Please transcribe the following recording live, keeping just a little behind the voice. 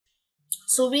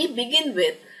So we begin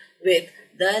with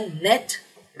the net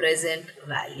present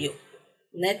value.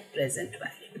 Net present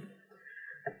value.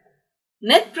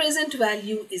 Net present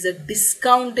value is a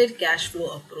discounted cash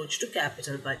flow approach to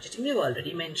capital budgeting. We've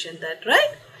already mentioned that,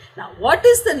 right? Now, what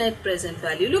is the net present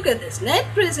value? Look at this. Net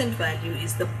present value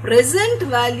is the present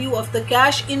value of the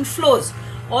cash inflows,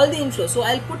 all the inflows. So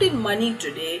I'll put in money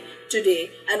today,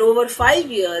 and over 5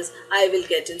 years I will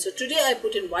get in. So today I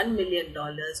put in $1 million.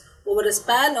 Over a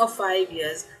span of 5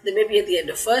 years, then maybe at the end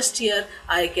of first year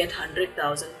I get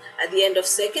 100,000. At the end of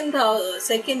second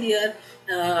year,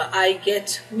 I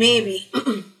get maybe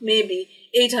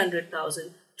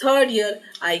 800,000. Third year,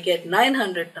 I get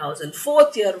 900,000.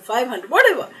 Fourth year, 500,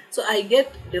 whatever. So I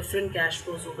get different cash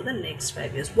flows over the next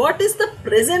 5 years. What is the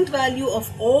present value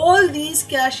of all these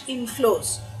cash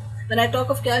inflows? When I talk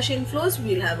of cash inflows,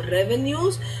 we'll have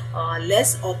revenues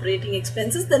less operating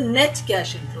expenses, the net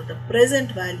cash inflow, the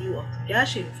present value of the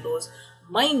cash inflows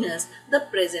minus the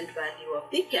present value of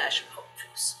the cash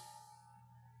outflows.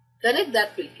 Correct?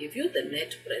 That will give you the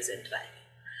net present value.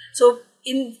 So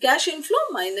in cash inflow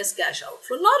minus cash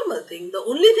outflow, normal thing. The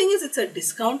only thing is it's a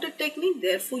discounted technique.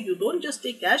 Therefore, you don't just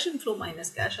take cash inflow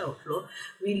minus cash outflow.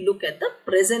 We look at the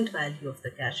present value of the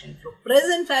cash inflow.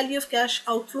 Present value of cash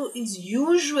outflow is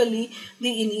usually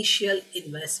the initial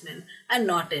investment and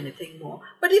not anything more.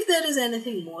 But if there is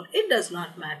anything more, it does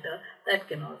not matter. That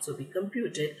can also be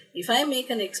computed. If I make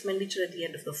an expenditure at the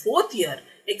end of the fourth year,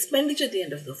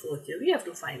 we have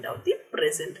to find out the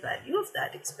present value of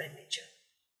that expenditure.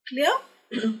 Clear?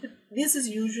 This is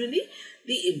usually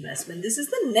the investment. This is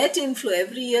the net inflow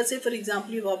every year. Say for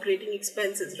example, you have operating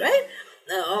expenses, right?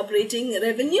 Operating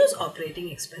revenues, operating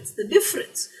expense. The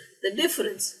difference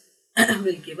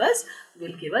will give us.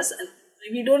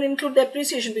 We don't include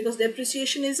depreciation because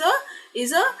depreciation is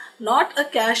not a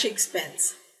cash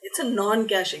expense. It's a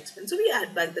non-cash expense. So we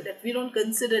add back the debt. We don't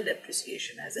consider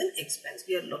depreciation as an expense.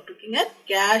 We are looking at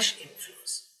cash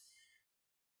inflows.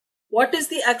 What is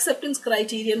the acceptance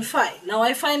criterion? 5. Now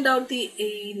I find out the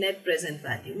net present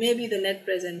value. Maybe the net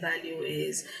present value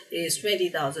is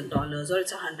 $20,000 or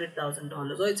it's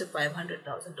 $100,000 or it's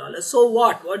 $500,000. So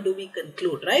what? What do we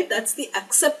conclude, right? That's the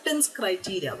acceptance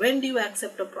criteria. When do you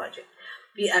accept a project?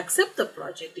 We accept the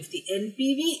project if the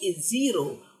NPV is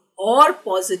 0 or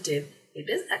positive. It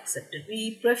is accepted.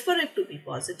 We prefer it to be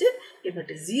positive. If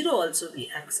it is 0 also we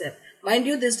accept. Mind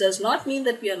you, this does not mean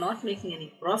that we are not making any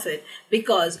profit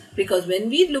because when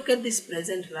we look at these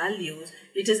present values,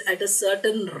 it is at a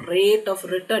certain rate of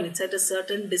return. It's at a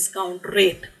certain discount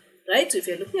rate, right? So if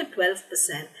you're looking at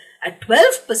 12%,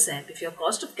 if your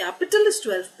cost of capital is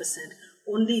 12%,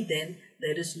 only then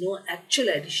there is no actual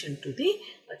addition to the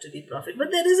profit.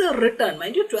 But there is a return.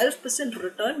 Mind you, 12%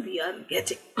 return we are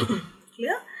getting.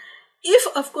 Clear? If,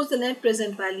 of course, the net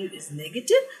present value is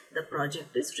negative, the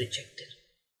project is rejected.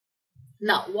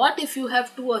 Now, what if you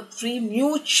have 2 or 3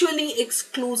 mutually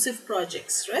exclusive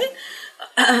projects, right?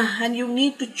 And you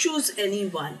need to choose any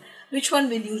one. Which one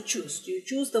will you choose? Do you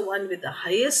choose the one with the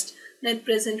highest net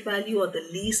present value or the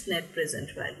least net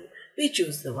present value? We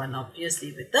choose the one,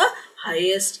 obviously, with the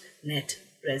highest net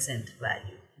present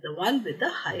value. The one with the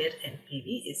higher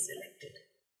NPV is selected.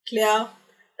 Clear?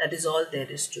 That is all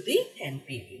there is to the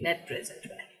NPV, net present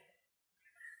value.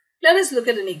 Let us look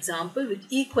at an example with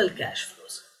equal cash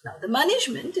flows. Now, the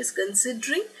management is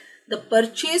considering the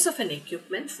purchase of an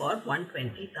equipment for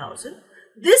 $120,000.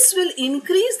 This will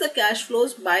increase the cash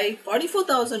flows by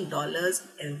 $44,000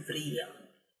 every year.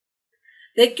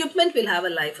 The equipment will have a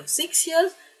life of 6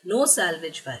 years, no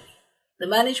salvage value. The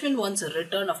management wants a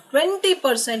return of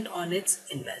 20% on its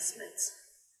investments.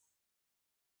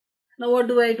 Now what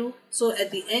do I do? So at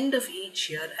the end of each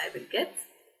year, I will get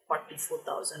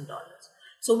 $44,000.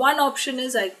 So one option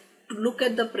is I look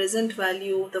at the present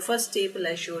value. The first table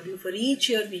I showed you, for each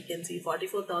year we can see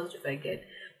 44,000 if I get.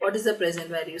 What is the present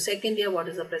value? Second year, what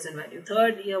is the present value?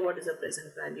 Third year, what is the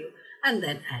present value? And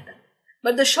then add up.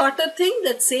 But the shorter thing,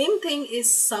 that same thing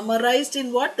is summarized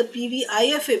in what? The PV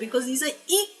IFA, because these are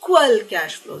equal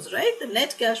cash flows, right? The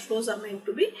net cash flows are meant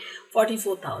to be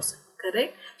 44,000.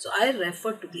 Correct? So I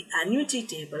refer to the annuity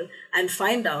table and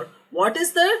find out what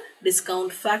is the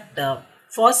discount factor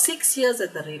for 6 years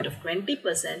at the rate of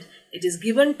 20%. It is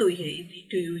given to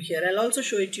you here. I'll also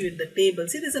show it to you in the table.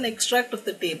 See, there's an extract of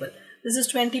the table. This is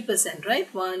 20%,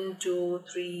 right? 1, 2,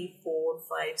 3, 4,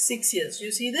 5, 6 years.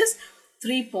 You see this?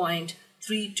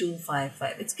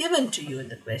 3.3255. It's given to you in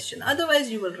the question. Otherwise,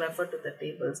 you will refer to the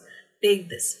tables. Take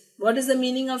this. What is the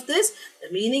meaning of this?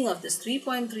 The meaning of this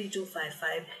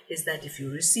 3.3255 is that if you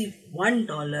receive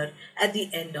 $1 at the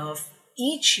end of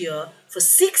each year for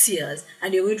 6 years,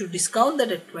 and you're going to discount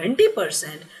that at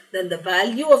 20%, then the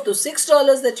value of those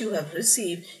 $6 that you have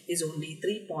received is only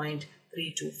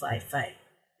 3.3255.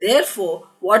 Therefore,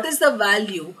 what is the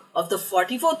value of the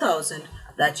 44,000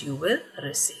 that you will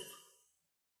receive?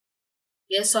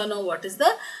 Yes or no? What is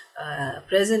the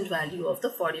present value of the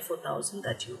 44,000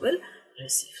 that you will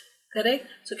receive? Correct?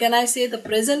 So can I say the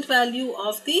present value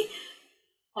of the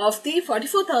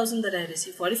 44,000 that I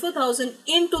received, 44,000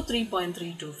 into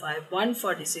 3.325,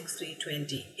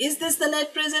 146,320. Is this the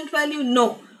net present value?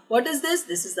 No. What is this?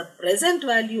 This is the present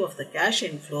value of the cash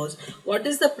inflows. What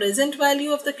is the present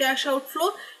value of the cash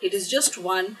outflow? It is just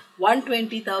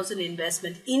 120,000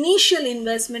 investment. Initial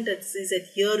investment is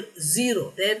at year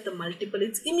 0. There the multiple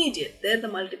is immediate. There the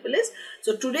multiple is.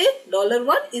 So today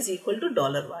 $1 is equal to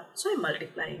 $1. So I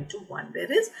multiply into 1. There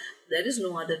is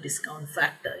no other discount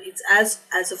factor. It's as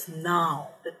of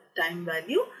now. The time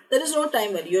value, there is no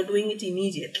time value. You're doing it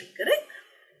immediately, correct?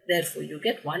 Therefore, you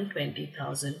get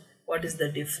 120,000. What is the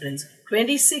difference?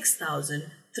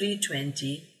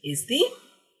 26,320 is the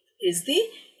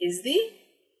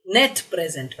net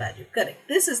present value. Correct.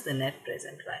 This is the net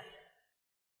present value.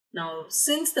 Now,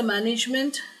 since the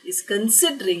management is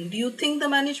considering, do you think the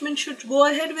management should go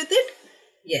ahead with it?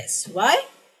 Yes. Why?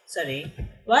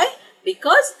 Why?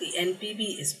 Because the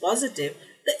NPV is positive,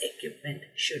 the equipment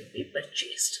should be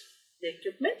purchased. The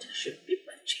equipment should be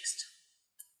purchased.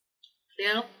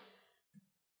 Clear?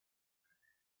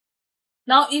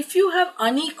 Now, if you have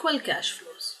unequal cash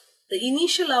flows, the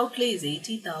initial outlay is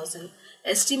 80,000,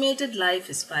 estimated life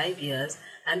is 5 years,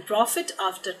 and profit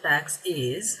after tax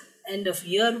is end of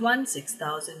year 1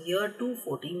 6,000, year 2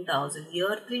 14,000,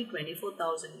 year 3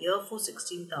 24,000, year 4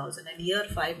 16,000, and year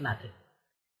 5 nothing.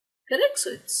 Correct? So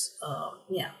it's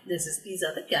these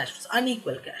are the cash flows,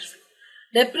 unequal cash flow.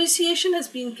 Depreciation has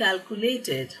been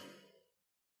calculated.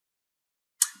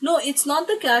 No, it's not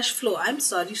the cash flow. I'm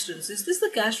sorry, students. Is this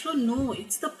the cash flow? No,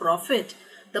 it's the profit.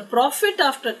 The profit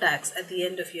after tax at the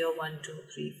end of year 1, 2,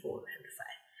 3, 4, and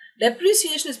 5.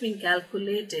 Depreciation has been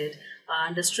calculated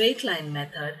under straight line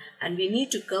method, and we need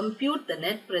to compute the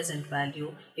net present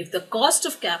value if the cost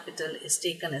of capital is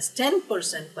taken as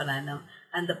 10% per annum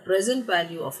and the present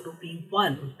value of rupee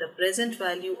 1. The present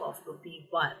value of rupee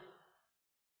 1.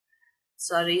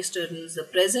 Sorry students, the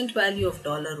present value of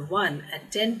 $1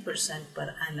 at 10%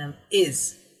 per annum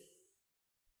is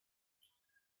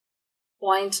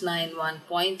 0.91,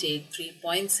 0.83,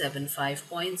 0.75,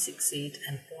 0.68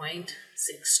 and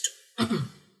 0.62.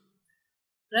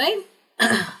 Right?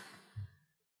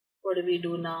 What do we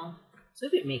do now? So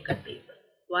we make a table.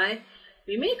 Why?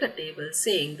 We make a table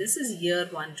saying this is year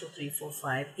 1, 2, 3, 4,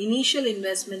 5. Initial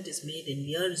investment is made in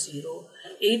year 0.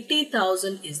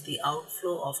 80,000 is the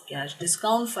outflow of cash.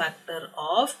 Discount factor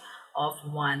of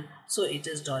 1. So it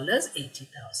is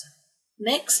 $80,000.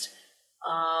 Next,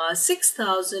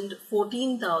 6,000,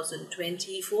 14,000,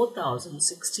 24,000,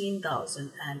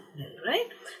 16,000 and nil,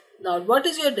 right? Now, what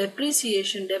is your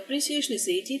depreciation? Depreciation is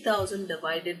 80,000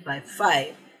 divided by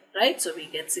 5. Right, so we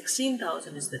get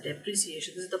 16,000 is the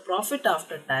depreciation. This is the profit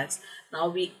after tax. Now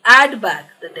we add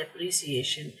back the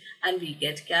depreciation and we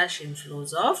get cash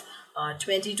inflows of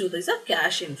 22. These are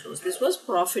cash inflows. This was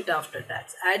profit after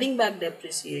tax. Adding back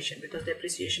depreciation, because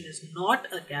depreciation is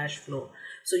not a cash flow.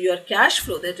 So your cash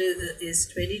flow, that is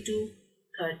 22,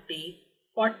 30,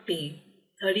 40,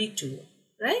 32,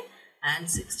 right, and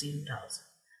 16,000.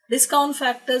 Discount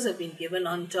factors have been given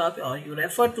on top, or you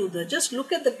refer to just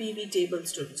look at the PV table,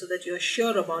 students, so that you are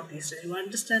sure about these. You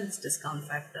understand this discount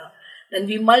factor. Then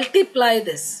we multiply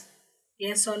this.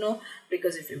 Yes or no?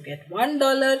 Because if you get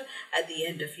 $1 at the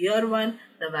end of year 1,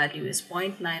 the value is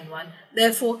 0.91.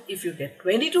 Therefore, if you get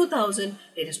 22,000,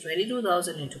 it is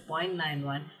 22,000 into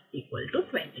 0.91 equal to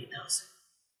 20,000.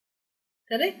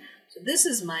 Correct? So this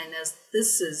is minus,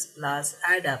 this is plus,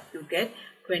 add up, you get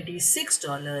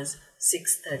 $26,637.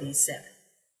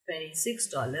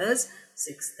 $26,637.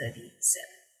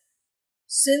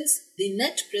 Since the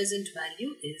net present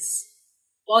value is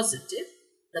positive,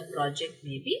 the project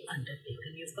may be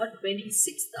undertaken. You've got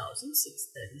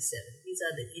 26,637. These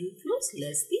are the inflows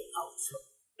less the outflow,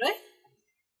 right?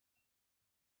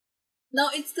 Now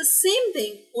it's the same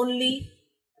thing, only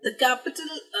the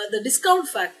the discount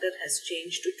factor has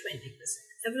changed to 20%.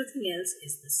 Everything else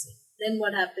is the same. Then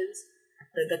what happens?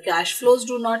 The cash flows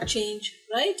do not change,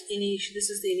 right? This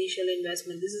is the initial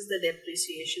investment. This is the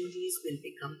depreciation. These will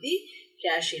become the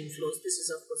cash inflows. This is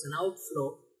of course an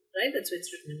outflow, right? That's why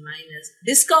it's written in minus.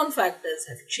 Discount factors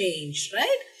have changed,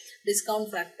 right?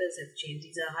 Discount factors have changed.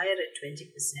 These are higher at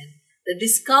 20%. The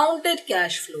discounted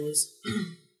cash flows,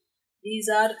 these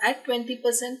are at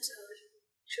 20%.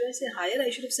 should I say higher?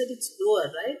 I should have said it's lower,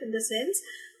 right? In the sense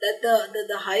that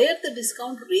the higher the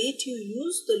discount rate you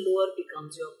use, the lower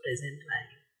becomes your present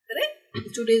value.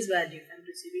 Correct? Today's value, if I'm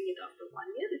receiving it after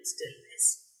 1 year, it's still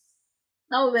less.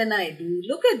 Now when I do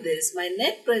look at this, my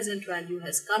net present value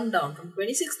has come down from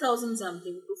 26,000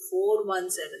 something to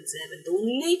 4177. The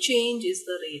only change is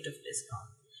the rate of discount.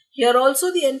 Here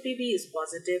also the NPV is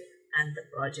positive and the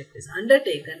project is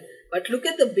undertaken. But look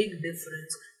at the big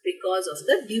difference because of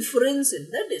the difference in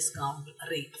the discount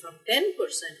rate. From 10%,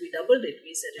 we doubled it.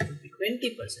 We said it would be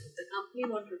 20%. If the company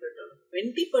wanted a return of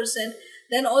 20%,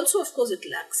 then also of course it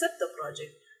will accept the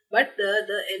project. But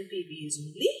the NPV is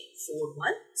only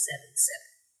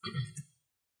 4177.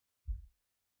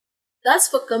 Thus,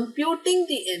 for computing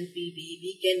the NPV,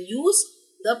 we can use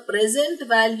the present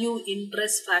value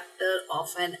interest factor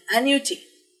of an annuity.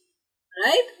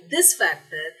 Right? This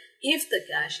factor, if the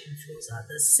cash inflows are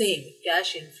the same,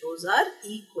 cash inflows are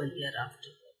equal year after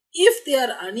year. If they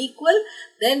are unequal,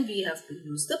 then we have to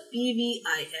use the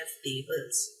PVIF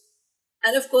tables.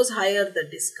 And of course, higher the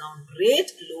discount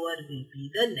rate, lower will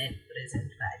be the net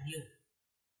present value.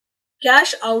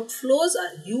 Cash outflows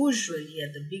are usually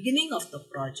at the beginning of the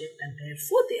project and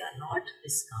therefore they are not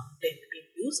discounted. We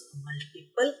use a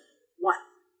multiple 1.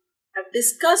 I've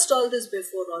discussed all this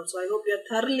before also. I hope you are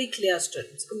thoroughly clear,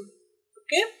 students.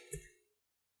 Okay?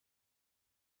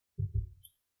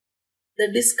 The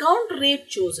discount rate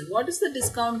chosen. What is the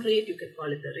discount rate? You can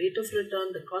call it the rate of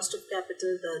return, the cost of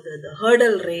capital, the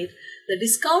hurdle rate. The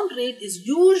discount rate is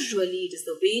usually, it is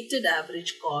the weighted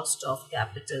average cost of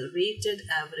capital. Weighted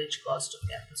average cost of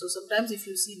capital. So sometimes if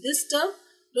you see this term,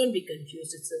 don't be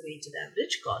confused. It's the weighted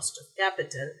average cost of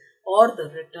capital or the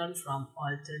return from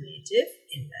alternative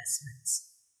investments.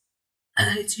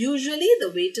 It's usually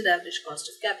the weighted average cost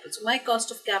of capital. So my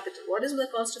cost of capital, what is the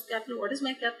cost of capital? What is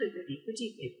my capital?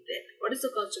 Equity, debt. What is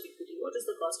the cost of equity? What is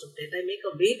the cost of debt? I make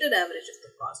a weighted average of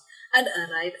the cost and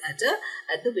arrive at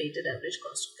the weighted average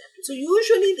cost of capital. So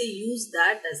usually they use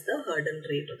that as the hurdle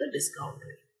rate or the discount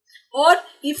rate. Or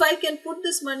if I can put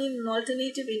this money in an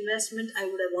alternative investment, I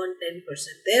would have earned 10%.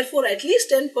 Therefore, at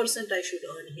least 10% I should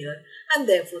earn here, and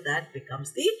therefore that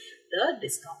becomes the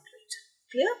discount rate.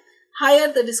 Clear?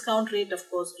 Higher the discount rate, of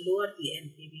course, lower the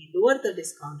NPV. Lower the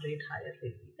discount rate, higher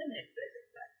will be the net present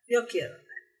value. You're clear on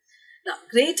that. Now,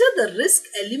 greater the risk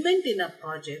element in a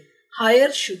project,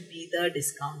 higher should be the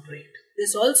discount rate.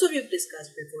 This also we've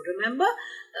discussed before. Remember,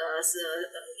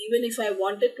 even if I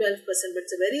wanted 12%, but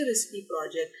it's a very risky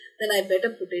project, then I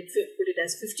better put it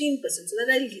as 15% so that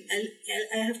I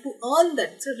have to earn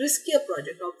that. It's a riskier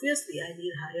project. Obviously, I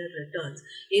need higher returns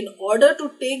in order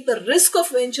to take the risk of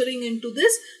venturing into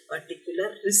this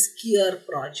particular riskier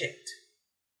project.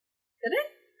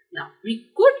 Correct? Now, we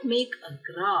could make a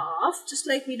graph, just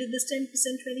like we did this 10%, 20%,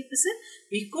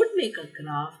 we could make a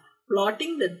graph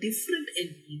plotting the different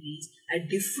NPVs at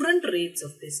different rates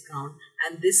of discount,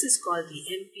 and this is called the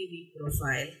NPV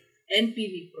profile.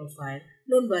 NPV profile,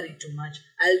 don't worry too much.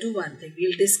 I'll do one thing.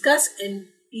 We'll discuss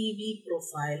NPV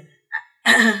profile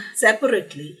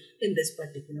separately in this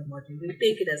particular module. We'll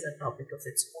take it as a topic of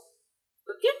its own.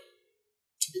 Okay?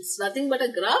 It's nothing but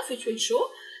a graph which will show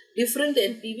different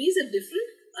NPVs at different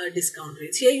discount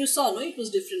rates. Here you saw, no, it was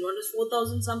different. One was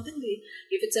 4,000 something.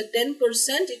 If it's at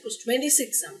 10%, it was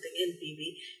 26 something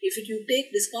NPV. If you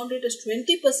take discount rate as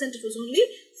 20%, it was only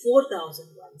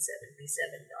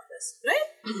 $4,177. Right?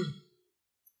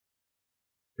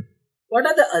 What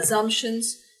are the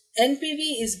assumptions?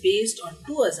 NPV is based on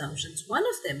two assumptions. One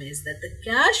of them is that the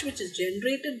cash which is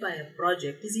generated by a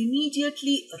project is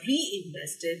immediately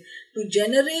reinvested to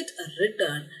generate a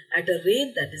return at a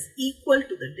rate that is equal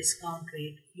to the discount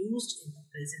rate used in the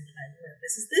present value.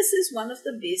 This is one of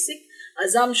the basic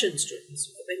assumptions,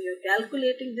 students. When you are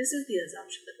calculating, this is the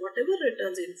assumption that whatever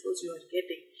returns inflows you are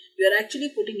getting, you are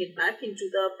actually putting it back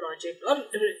into the project or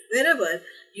wherever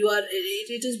you are,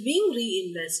 it is being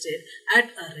reinvested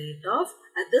at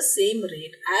the same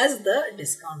rate as the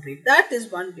discount rate. That is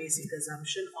one basic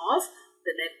assumption of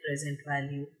the net present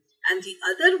value. And the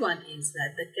other one is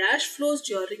that the cash flows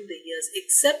during the years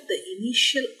except the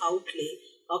initial outlay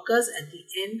occurs at the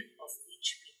end of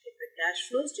each period. The cash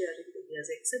flows during the years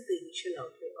except the initial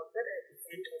outlay occur at the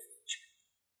end of each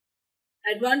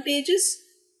period. Advantages: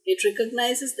 it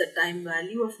recognizes the time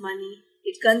value of money.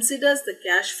 It considers the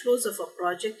cash flows of a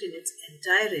project in its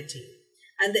entirety.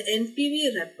 And the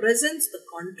NPV represents the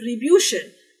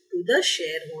contribution to the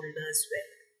shareholders'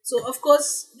 wealth. So, of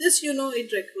course, this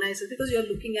it recognizes because you are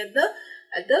looking at the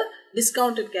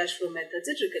discounted cash flow methods.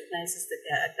 It recognizes the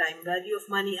time value of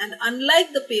money, and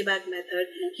unlike the payback method,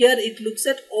 here it looks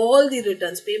at all the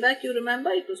returns. Payback, you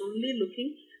remember, it was only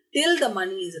looking till the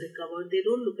money is recovered. They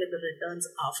don't look at the returns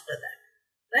after that,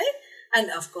 right? And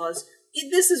of course,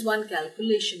 if this is one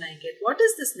calculation I get. What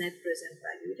is this net present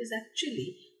value? It is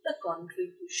actually the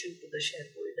contribution to the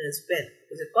shareholders' wealth,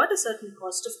 because you've got a certain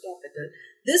cost of capital.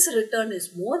 This return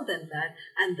is more than that,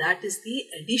 and that is the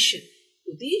addition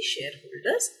to the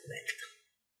shareholders' wealth.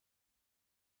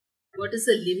 What is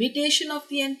the limitation of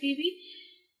the NPV?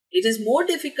 It is more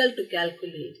difficult to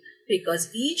calculate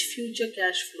because each future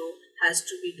cash flow has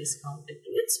to be discounted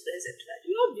to its present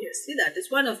value. Obviously, that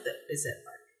is one of the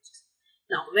disadvantages.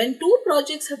 Now, when two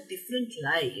projects have different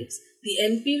lives, the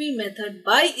NPV method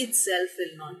by itself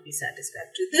will not be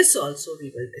satisfactory. This also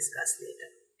we will discuss later.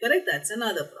 Correct? That's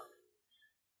another problem.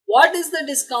 What is the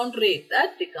discount rate?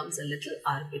 That becomes a little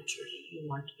arbitrary. You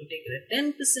want to take it at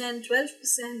 10%, 12%,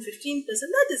 15%.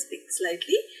 That is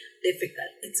slightly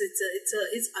difficult.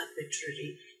 It's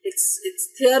arbitrary. It's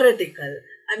theoretical.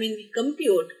 I mean, we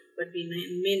compute, but we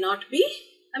may not be.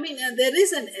 I mean, there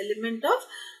is an element of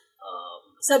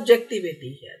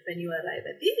subjectivity here when you arrive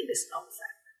at the discount factor.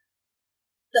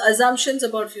 The assumptions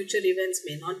about future events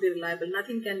may not be reliable.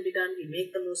 Nothing can be done. We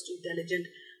make the most intelligent,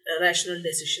 rational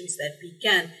decisions that we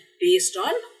can based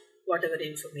on whatever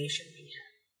information we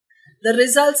have. The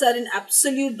results are in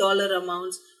absolute dollar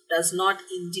amounts, does not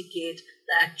indicate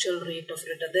the actual rate of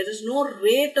return. There is no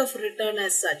rate of return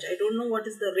as such. I don't know what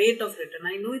is the rate of return.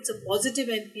 I know it's a positive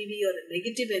NPV or a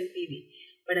negative NPV,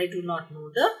 but I do not know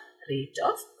the rate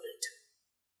of return.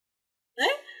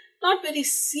 Right? Not very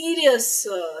serious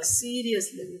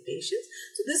limitations.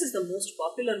 So this is the most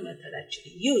popular method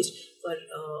actually used for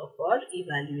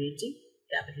evaluating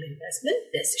capital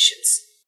investment decisions.